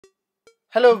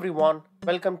Hello everyone,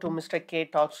 welcome to Mr. K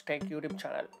Talks Tech YouTube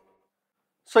channel.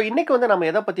 So இன்றைக்கி வந்து நம்ம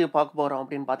எதை பற்றி பார்க்க போகிறோம்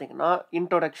அப்படின்னு பார்த்தீங்கன்னா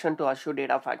introduction to Azure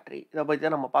Data Factory இதை பற்றி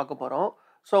தான் நம்ம பார்க்க போகிறோம்.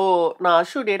 ஸோ நான்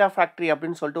Azure Data Factory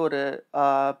அப்படின்னு சொல்லிட்டு ஒரு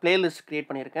பிளேலிஸ்ட் க்ரியேட்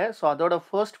பண்ணியிருக்கேன். ஸோ அதோட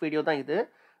ஃபர்ஸ்ட் வீடியோ தான் இது.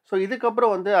 ஸோ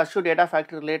இதுக்கப்புறம் வந்து Azure Data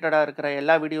Factory ரிலேட்டடாக இருக்கிற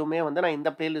எல்லா வீடியோவுமே வந்து நான்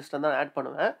இந்த பிளேலிஸ்ட்டில் தான் ஆட்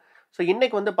பண்ணுவேன். ஸோ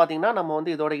இன்றைக்கி வந்து பார்த்திங்கன்னா நம்ம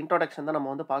வந்து இதோட இன்ட்ரோடக்ஷன் தான் நம்ம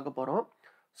வந்து பார்க்க போகிறோம்.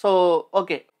 ஸோ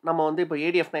ஓகே, நம்ம வந்து இப்போ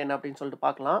ஏடிஎஃப்னா என்ன அப்படின்னு சொல்லிட்டு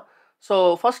பார்க்கலாம். ஸோ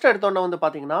ஃபர்ஸ்ட் எடுத்தோன்னே வந்து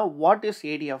பார்த்தீங்கன்னா what is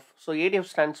ADF? So ADF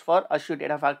stands for Azure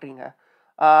Data Factoryங்க.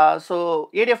 So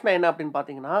ஏடிஎஃப்னா என்ன அப்படின்னு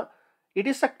பார்த்தீங்கன்னா it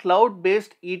is a cloud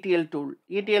paste ETL tool.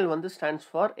 ETL வந்து stands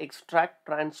for extract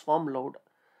transform load.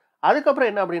 அதுக்கப்புறம்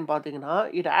என்ன அப்படின்னு பார்த்தீங்கன்னா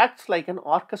it acts like an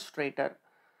ஆர்கஸ்ட்ரேட்டர்.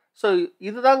 So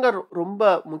இதுதாங்க ரொம்ப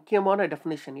முக்கியமான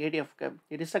definition ஏடிஎஃப்க்கு.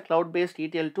 It is a cloud paste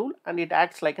ETL tool and it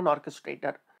acts like an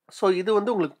ஆர்கஸ்ட்ரேட்டர். So இது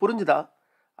வந்து உங்களுக்கு புரிஞ்சுதா?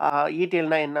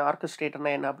 ETLனா என்ன,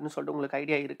 ஆர்கஸ்ட்ரேட்டர்னா என்ன அப்படின்னு சொல்லிட்டு உங்களுக்கு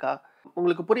ஐடியா இருக்கா?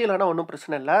 உங்களுக்கு புரியலைன்னா ஒன்றும்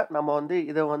பிரச்சனை இல்லை. நம்ம வந்து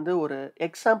இதை வந்து ஒரு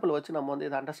எக்ஸாம்பிள் வச்சு நம்ம வந்து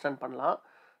இதை அண்டர்ஸ்டாண்ட் பண்ணலாம்.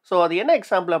 ஸோ அது என்ன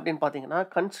எக்ஸாம்பிள் அப்படின்னு பார்த்தீங்கன்னா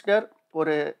கன்சிடர்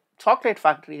ஒரு சாக்லேட்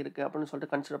ஃபேக்ட்ரி இருக்குது அப்படின்னு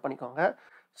சொல்லிட்டு கன்சிடர் பண்ணிக்கோங்க.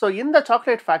 ஸோ இந்த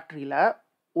சாக்லேட் ஃபேக்ட்ரியில்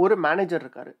ஒரு மேனேஜர்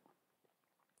இருக்கார்.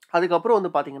 அதுக்கப்புறம்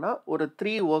வந்து பார்த்தீங்கன்னா ஒரு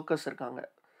 3 ஒர்க்கர்ஸ் இருக்காங்க.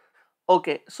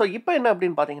 ஓகே, ஸோ இப்போ என்ன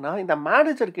அப்படின்னு பார்த்தீங்கன்னா இந்த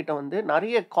மேனேஜர் கிட்ட வந்து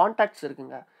நிறைய கான்டாக்ட்ஸ்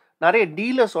இருக்குங்க. நிறைய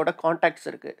டீலர்ஸோட கான்டாக்ட்ஸ்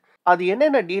இருக்குது. அது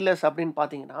என்னென்ன டீலர்ஸ் அப்படின்னு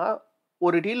பார்த்தீங்கன்னா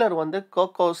ஒரு டீலர் வந்து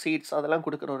கோகோ சீட்ஸ் அதெல்லாம்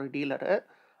கொடுக்குற ஒரு டீலரு.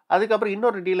 அதுக்கப்புறம்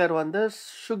இன்னொரு டீலர் வந்து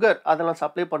சுகர் அதெல்லாம்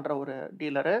சப்ளை பண்ணுற ஒரு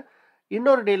டீலரு.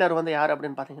 இன்னொரு டீலர் வந்து யார்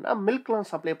அப்படின்னு பார்த்தீங்கன்னா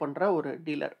மில்க்லாம் சப்ளை பண்ணுற ஒரு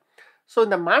டீலர். ஸோ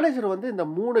இந்த மேனேஜர் வந்து இந்த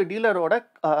 3 டீலரோட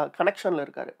கனெக்ஷனில்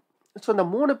இருக்கார். ஸோ இந்த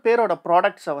 3 பேரோட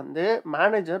ப்ராடக்ட்ஸை வந்து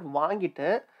மேனேஜர் வாங்கிட்டு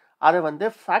அதை வந்து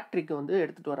ஃபேக்ட்ரிக்கு வந்து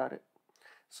எடுத்துகிட்டு வராரு.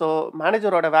 ஸோ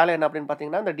மேனேஜரோட வேலை என்ன அப்படின்னு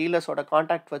பார்த்தீங்கன்னா இந்த டீலர்ஸோட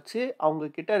கான்டாக்ட் வச்சு அவங்க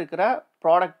கிட்ட இருக்கிற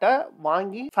ப்ராடக்டை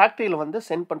வாங்கி ஃபேக்ட்ரியில் வந்து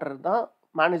சென்ட் பண்ணுறது தான்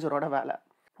மேனேஜரோட வேலை.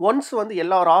 ஒன்ஸ் வந்து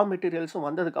எல்லா ரா மெட்டீரியல்ஸும்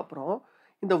வந்ததுக்கப்புறம்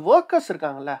இந்த ஒர்க்கர்ஸ்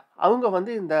இருக்காங்கல்ல அவங்க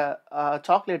வந்து இந்த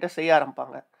சாக்லேட்டை செய்ய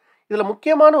ஆரம்பிப்பாங்க. இதில்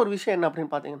முக்கியமான ஒரு விஷயம் என்ன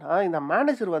அப்படின்னு பார்த்தீங்கன்னா இந்த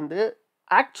மேனேஜர் வந்து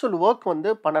ஆக்சுவல் ஒர்க்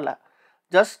வந்து பண்ணலை,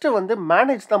 ஜஸ்ட்டு வந்து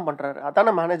மேனேஜ் தான் பண்ணுறாரு.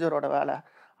 அதான மேனேஜரோட வேலை.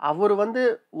 அவர் வந்து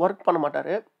ஒர்க் பண்ண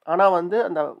மாட்டார். ஆனால் வந்து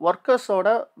அந்த ஒர்க்கர்ஸோட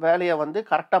வேலையை வந்து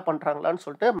கரெக்டாக பண்ணுறாங்களான்னு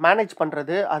சொல்லிட்டு மேனேஜ்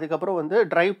பண்ணுறது, அதுக்கப்புறம் வந்து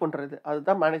ட்ரைவ் பண்ணுறது,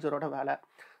 அதுதான் மேனேஜரோட வேலை.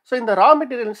 ஸோ இந்த ரா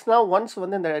மெட்டீரியல்ஸ்லாம் ஒன்ஸ்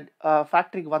வந்து இந்த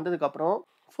ஃபேக்ட்ரிக்கு வந்ததுக்கப்புறம்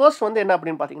ஃபர்ஸ்ட் வந்து என்ன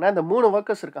அப்படின்னு பார்த்தீங்கன்னா இந்த 3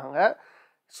 ஒர்க்கர்ஸ் இருக்காங்க.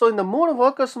 ஸோ இந்த 3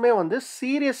 ஒர்க்கர்ஸுமே வந்து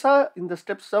சீரியஸாக இந்த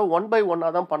ஸ்டெப்ஸை ஒன் பை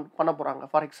ஒன்னாக தான் பண்ண போகிறாங்க.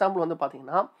 ஃபார் எக்ஸாம்பிள் வந்து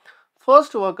பார்த்தீங்கன்னா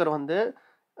ஃபர்ஸ்ட் ஒர்க்கர் வந்து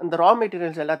இந்த ரா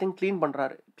மெட்டீரியல்ஸ் எல்லாத்தையும் க்ளீன்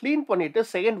பண்ணுறாரு. க்ளீன் பண்ணிவிட்டு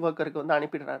செகண்ட் ஒர்க்கருக்கு வந்து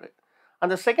அனுப்பிடுறாரு.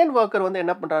 அந்த செகண்ட் ஒர்க்கர் வந்து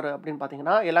என்ன பண்ணுறாரு அப்படின்னு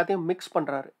பார்த்தீங்கன்னா எல்லாத்தையும் மிக்ஸ்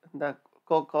பண்ணுறாரு. இந்த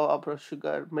கோகோ அப்புறம்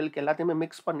சுகர் மில்க் எல்லாத்தையுமே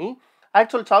மிக்ஸ் பண்ணி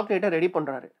ஆக்சுவல் சாக்லேட்டை ரெடி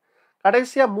பண்ணுறாரு.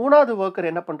 கடைசியாக 3வது ஒர்க்கர்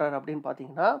என்ன பண்ணுறாரு அப்படின்னு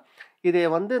பார்த்தீங்கன்னா இதை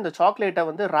வந்து இந்த சாக்லேட்டை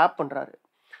வந்து ரேப் பண்ணுறாரு.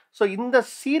 ஸோ இந்த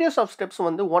சீரியஸ் ஆஃப் ஸ்டெப்ஸ்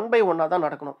வந்து ஒன் பை ஒன்னாக தான்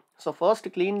நடக்கணும். ஸோ ஃபர்ஸ்ட்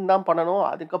க்ளீன் தான் பண்ணணும்,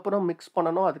 அதுக்கப்புறம் மிக்ஸ்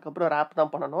பண்ணணும், அதுக்கப்புறம் ரேப்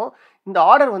தான் பண்ணணும். இந்த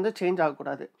ஆர்டர் வந்து சேஞ்ச்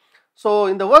ஆகக்கூடாது. ஸோ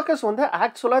இந்த ஒர்க்கர்ஸ் வந்து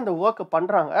ஆக்சுவலாக இந்த ஒர்க்கை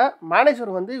பண்ணுறாங்க.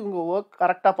 மேனேஜர் வந்து இவங்க ஒர்க்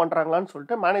கரெக்டாக பண்ணுறாங்களான்னு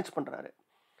சொல்லிட்டு மேனேஜ் பண்ணுறாரு.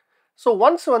 ஸோ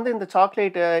ஒன்ஸ் வந்து இந்த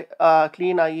சாக்லேட்டு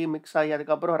க்ளீன் ஆகி மிக்ஸ் ஆகி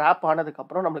அதுக்கப்புறம் ரேப்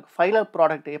ஆனதுக்கப்புறம் நம்மளுக்கு ஃபைனல்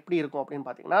ப்ராடக்ட் எப்படி இருக்கும் அப்படின்னு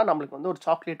பார்த்தீங்கன்னா நம்மளுக்கு வந்து ஒரு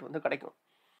சாக்லேட் வந்து கிடைக்கும்.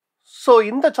 ஸோ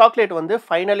இந்த சாக்லேட் வந்து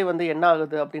ஃபைனலி வந்து என்ன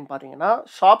ஆகுது அப்படின்னு பார்த்தீங்கன்னா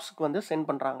ஷாப்ஸுக்கு வந்து சென்ட்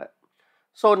பண்ணுறாங்க.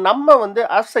 ஸோ நம்ம வந்து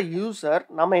ஆஸ் அ யூசர்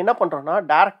நம்ம என்ன பண்ணுறோன்னா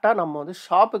டேரெக்டாக நம்ம வந்து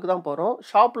ஷாப்புக்கு தான் போகிறோம்.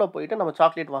 ஷாப்பில் போயிட்டு நம்ம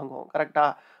சாக்லேட் வாங்குவோம்,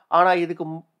 கரெக்டாக? ஆனால் இதுக்கு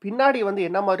பின்னாடி வந்து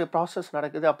என்ன மாதிரி ப்ராசஸ்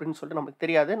நடக்குது அப்படின்னு சொல்லிட்டு நமக்கு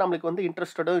தெரியாது. நம்மளுக்கு வந்து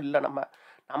இன்ட்ரெஸ்டடும் இல்லை.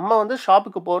 நம்ம வந்து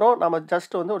ஷாப்புக்கு போகிறோம், நம்ம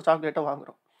ஜஸ்ட் வந்து ஒரு சாக்லேட்டை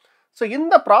வாங்குகிறோம். ஸோ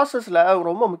இந்த ப்ராசஸில்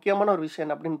ரொம்ப முக்கியமான ஒரு விஷயம்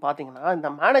என்ன அப்படின்னு பார்த்தீங்கன்னா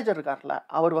இந்த மேனேஜர் இருக்கார்ல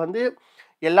அவர் வந்து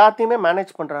எல்லாத்தையுமே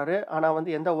மேனேஜ் பண்ணுறாரு. ஆனால்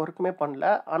வந்து எந்த ஒர்க்குமே பண்ணல.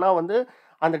 ஆனால் வந்து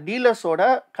அந்த டீலர்ஸோட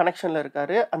கனெக்ஷனில்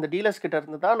இருக்கார். அந்த டீலர்ஸ் கிட்ட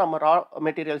இருந்து தான் நம்ம ரா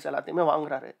மெட்டீரியல்ஸ் எல்லாத்தையுமே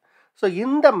வாங்குறாரு. ஸோ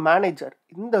இந்த மேனேஜர்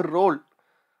இந்த ரோல்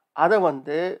அதை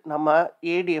வந்து நம்ம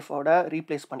ஏடிஎஃபோட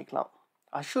ரீப்ளேஸ் பண்ணிக்கலாம்.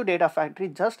 Azure Data Factory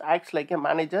just acts like a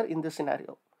manager in this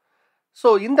scenario. So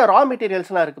இந்த ரா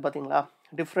மெட்டீரியல்ஸ்லாம் இருக்குது பார்த்தீங்களா,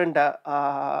 டிஃப்ரெண்ட்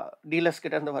டீலர்ஸ்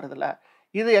கிட்ட இருந்து வருதுல்ல,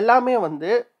 இது எல்லாமே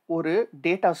வந்து ஒரு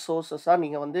டேட்டா சோர்ஸஸாக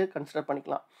நீங்கள் வந்து கன்சிடர்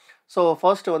பண்ணிக்கலாம். ஸோ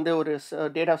ஃபர்ஸ்ட்டு வந்து ஒரு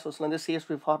டேட்டா சோர்ஸ்லேருந்து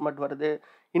CSV ஃபார்மேட் வருது,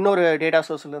 இன்னொரு டேட்டா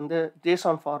சோர்ஸ்லேருந்து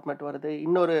JSON ஃபார்மேட் வருது,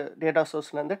 இன்னொரு டேட்டா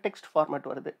சோர்ஸ்லேருந்து டெக்ஸ்ட் ஃபார்மேட்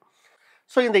வருது.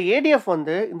 ஸோ இந்த ஏடிஎஃப்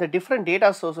வந்து இந்த டிஃப்ரெண்ட் டேட்டா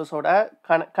சோர்ஸஸோட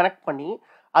கனெக்ட் பண்ணி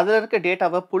அதில் இருக்க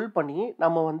டேட்டாவை புல் பண்ணி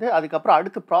நம்ம வந்து அதுக்கப்புறம்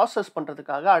அடுத்து ப்ராசஸ்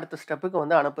பண்ணுறதுக்காக அடுத்த ஸ்டெப்புக்கு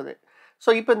வந்து அனுப்புது. ஸோ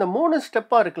இப்போ இந்த 3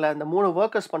 ஸ்டெப்பாக இருக்குல்ல, இந்த 3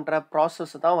 ஒர்க்கர்ஸ் பண்ணுற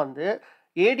ப்ராசஸ் தான் வந்து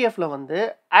ஏடிஎஃப்ல வந்து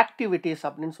ஆக்டிவிட்டீஸ்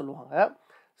அப்படின்னு சொல்லுவாங்க.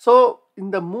 ஸோ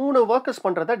இந்த 3 ஒர்க்கர்ஸ்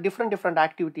பண்ணுறத டிஃப்ரெண்ட்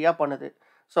ஆக்டிவிட்டியாக பண்ணுது.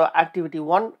 So activity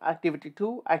 1, activity 2,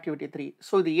 activity 3.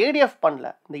 So இது ஏடிஎஃப் பண்ணல.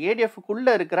 இந்த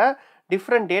ஏடிஎஃப்க்குள்ளே இருக்கிற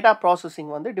டிஃப்ரெண்ட் டேட்டா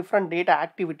ப்ராசஸிங் வந்து டிஃப்ரெண்ட் டேட்டா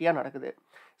ஆக்டிவிட்டியாக நடக்குது.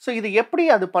 ஸோ இது எப்படி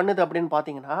அது பண்ணுது அப்படின்னு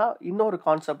பார்த்தீங்கன்னா, இன்னொரு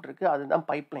கான்செப்ட் இருக்குது, அதுதான்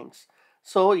பைப்லைன்ஸ்.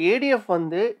 ஸோ ஏடிஎஃப்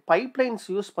வந்து பைப்லைன்ஸ்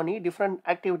யூஸ் பண்ணி டிஃப்ரெண்ட்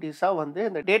ஆக்டிவிட்டீஸாக வந்து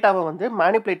இந்த டேட்டாவை வந்து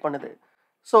மேனிப்புலேட் பண்ணுது.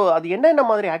 ஸோ அது என்னென்ன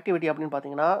மாதிரி ஆக்டிவிட்டி அப்படின்னு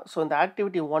பார்த்தீங்கன்னா, ஸோ இந்த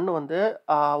ஆக்டிவிட்டி 1 வந்து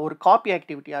ஒரு காப்பி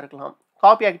ஆக்டிவிட்டியாக இருக்கலாம்.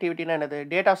 காப்பி ஆக்டிவிட்டினா என்னது?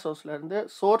 டேட்டா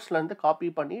சோர்ஸ்லேருந்து காப்பி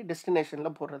பண்ணி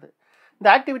டெஸ்டினேஷனில் போடுறது. இந்த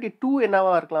ஆக்டிவிட்டி 2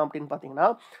 என்னவா இருக்கலாம் அப்படின்னு பார்த்தீங்கன்னா,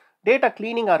 டேட்டா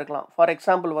கிளீனிங்காக இருக்கலாம். ஃபார்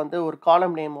எக்ஸாம்பிள் வந்து ஒரு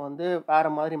காலம் நேம் வந்து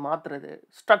வேறு மாதிரி மாற்றுறது,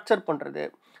 ஸ்ட்ரக்சர் பண்ணுறது,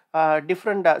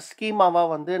 டிஃப்ரெண்ட் ஸ்கீமாவாக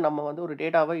வந்து நம்ம வந்து ஒரு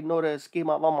டேட்டாவை இன்னொரு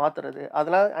ஸ்கீமாவாக மாற்றுறது,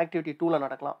 அதெல்லாம் ஆக்டிவிட்டி 2ல்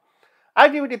நடக்கலாம்.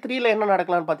 ஆக்டிவிட்டி 3ல என்ன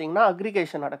நடக்கலாம்னு பார்த்தீங்கன்னா,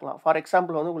 அக்ரிகேஷன் நடக்கலாம். ஃபார்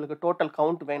எக்ஸாம்பிள் வந்து உங்களுக்கு டோட்டல்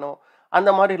கவுண்ட் வேணும், அந்த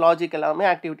மாதிரி லாஜிக் எல்லாமே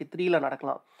ஆக்டிவிட்டி 3ல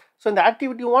நடக்கலாம். ஸோ இந்த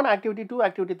ஆக்டிவிட்டி 1, ஆக்டிவிட்டி 2,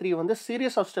 ஆக்டிவிட்டி 3 வந்து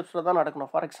சீரியஸ் ஆஃப் ஸ்டெப்ஸில் தான் நடக்கணும்.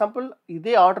 ஃபார் எக்ஸாம்பிள்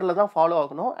இதே ஆர்டரில் தான் ஃபாலோ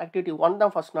ஆகணும். ஆக்டிவிட்டி 1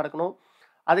 தான் ஃபஸ்ட் நடக்கணும்,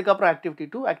 அதுக்கப்புறம் ஆக்டிவிட்டி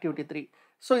 2, ஆக்டிவிட்டி 3.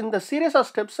 ஸோ இந்த சீரியஸ் ஆஃப்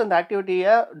ஸ்டெப்ஸ் இந்த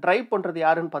ஆக்டிவிட்டியை ட்ரைவ் பண்ணுறது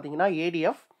யாருன்னு பார்த்தீங்கன்னா,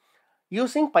 ADF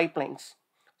using pipelines.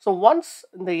 So once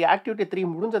இந்த ஆக்டிவிட்டி 3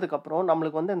 முடிஞ்சதுக்கப்புறம்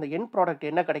நம்மளுக்கு வந்து இந்த எண்ட் ப்ராடக்ட்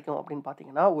என்ன கிடைக்கும் அப்படின்னு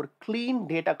பார்த்தீங்கன்னா, ஒரு க்ளீன்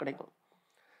டேட்டா கிடைக்கும்.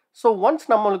 ஸோ ஒன்ஸ்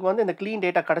நம்மளுக்கு வந்து இந்த க்ளீன்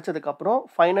டேட்டா கிடச்சதுக்கப்புறம்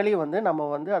ஃபைனலி வந்து நம்ம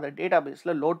வந்து அதை டேட்டா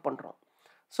பேஸில் லோட் பண்ணுறோம்.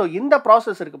 ஸோ இந்த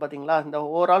ப்ராசஸ் இருக்குது பார்த்தீங்களா, இந்த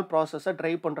ஓவரால் ப்ராசஸை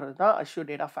ட்ரைவ் பண்ணுறது தான் assure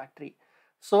data factory.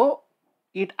 So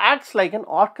it acts like an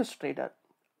ஆர்கஸ்ட்ரேட்டர்.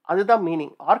 அதுதான்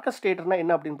மீனிங். ஆர்கஸ்ட்ரேட்டர்னா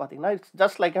என்ன அப்படின்னு பார்த்தீங்கன்னா, it's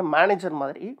just like a manager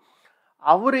மாதிரி.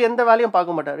 அவர் எந்த வேலையும்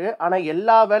பார்க்க மாட்டார், ஆனால்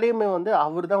எல்லா வேலையுமே வந்து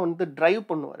அவர் தான் வந்து ட்ரைவ்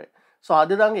பண்ணுவார். ஸோ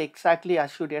அதுதாங்க எக்ஸாக்ட்லி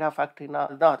அஷ்யூர் டேட்டா ஃபேக்ட்ரினா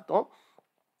அதுதான் அர்த்தம்.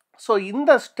 ஸோ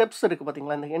இந்த ஸ்டெப்ஸ் இருக்குது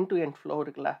பார்த்தீங்களா, இந்த எண்ட் டு எண்ட் ஃப்ளோ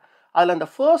இருக்குல்ல, அதில் அந்த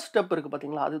ஃபர்ஸ்ட் ஸ்டெப் இருக்குது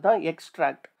பார்த்தீங்களா, அதுதான்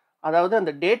எக்ஸ்ட்ராக்ட். அதாவது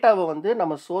அந்த டேட்டாவை வந்து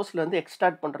நம்ம சோர்ஸ்லேருந்து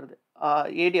எக்ஸ்ட்ராக்ட் பண்ணுறது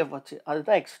ஏடிஎஃப் வச்சு,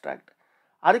 அதுதான் எக்ஸ்ட்ராக்ட்.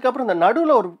 அதுக்கப்புறம் இந்த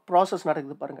நடுவில் ஒரு ப்ராசஸ்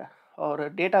நடக்குது பாருங்கள், ஒரு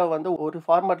டேட்டாவை வந்து ஒரு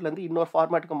ஃபார்மேட்லேருந்து இன்னொரு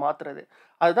ஃபார்மேட்டுக்கு மாற்றுறது,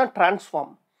 அதுதான்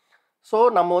ட்ரான்ஸ்ஃபார்ம். ஸோ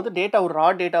நம்ம வந்து டேட்டா ஒரு ரா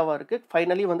டேட்டாவாக இருக்குது,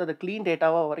 ஃபைனலி வந்து அது க்ளீன்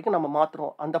டேட்டாவாக வரைக்கும் நம்ம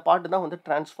மாற்றுறோம், அந்த பார்ட்டு தான் வந்து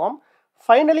ட்ரான்ஸ்ஃபார்ம்.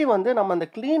 ஃபைனலி வந்து நம்ம அந்த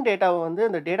க்ளீன் டேட்டாவை வந்து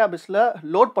இந்த டேட்டா பேஸில்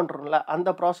லோட் பண்ணுறோம்ல, அந்த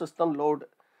ப்ராசஸ் தான் லோடு.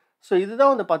 ஸோ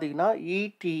இதுதான் வந்து பார்த்தீங்கன்னா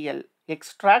ETL,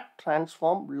 extract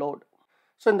transform load.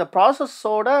 So இந்த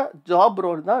ப்ராசஸோட ஜாப்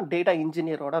ரோல் தான் டேட்டா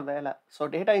இன்ஜினியரோட வேலை. ஸோ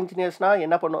டேட்டா இன்ஜினியர்ஸ்னால்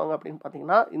என்ன பண்ணுவாங்க அப்படின்னு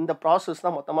பார்த்தீங்கன்னா, இந்த ப்ராசஸ்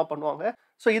தான் மொத்தமாக பண்ணுவாங்க.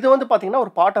 ஸோ இது வந்து பார்த்தீங்கன்னா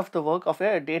ஒரு part of the work of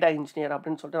a data engineer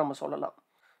அப்படின்னு சொல்லிட்டு நம்ம சொல்லலாம்.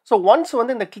 ஸோ ஒன்ஸ்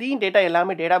வந்து இந்த க்ளீன் டேட்டா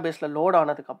எல்லாமே டேட்டா பேஸில் லோட்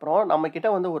ஆனதுக்கப்புறம் நம்மக்கிட்ட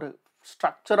வந்து ஒரு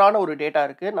ஸ்ட்ரக்சரான ஒரு டேட்டா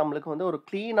இருக்குது, நம்மளுக்கு வந்து ஒரு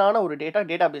க்ளீனான ஒரு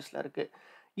டேட்டா பேஸில் இருக்குது.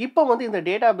 இப்போ வந்து இந்த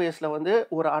டேட்டா பேஸில் வந்து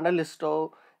ஒரு அனலிஸ்ட்டோ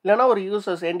இல்லைனா ஒரு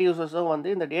எண்ட் யூசர்ஸோ வந்து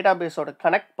இந்த டேட்டா பேஸோட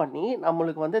கனெக்ட் பண்ணி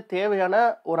நம்மளுக்கு வந்து தேவையான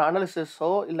ஒரு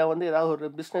அனாலிசிஸோ இல்லை வந்து ஏதாவது ஒரு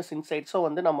பிஸ்னஸ் இன்சைட்ஸோ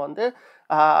வந்து நம்ம வந்து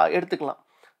எடுத்துக்கலாம்.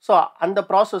 ஸோ அந்த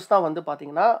ப்ராசஸ் தான் வந்து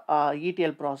பார்த்திங்கன்னா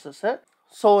ETL ப்ராசஸ்ஸு.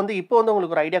 ஸோ வந்து இப்போ வந்து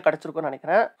உங்களுக்கு ஒரு ஐடியா கிடச்சிருக்குன்னு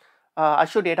நினைக்கிறேன்.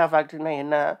 அஷ்யூர் டேட்டா ஃபேக்ட்ரினா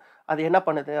என்ன, அது என்ன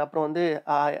பண்ணுது, அப்புறம் வந்து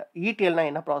ETLனா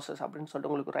என்ன ப்ராசஸ் அப்படின்னு சொல்லிட்டு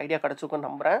உங்களுக்கு ஒரு ஐடியா கிடச்சிருக்குன்னு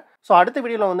நம்புகிறேன். ஸோ அடுத்த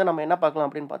வீடியோவில் வந்து நம்ம என்ன பார்க்கலாம்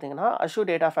அப்படின்னு பார்த்தீங்கன்னா, அஷ்யூர்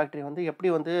டேட்டா ஃபேக்ட்ரி வந்து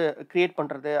எப்படி வந்து கிரியேட்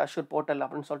பண்ணுறது அஷ்யூர் போர்ட்டல்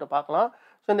அப்படின்னு சொல்லிட்டு பார்க்கலாம்.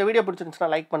 ஸோ இந்த வீடியோ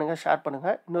பிடிச்சிருந்துச்சுன்னா லைக் பண்ணுங்கள், ஷேர்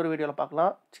பண்ணுங்கள். இன்னொரு வீடியோவில்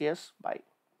பார்க்கலாம். Cheers, by.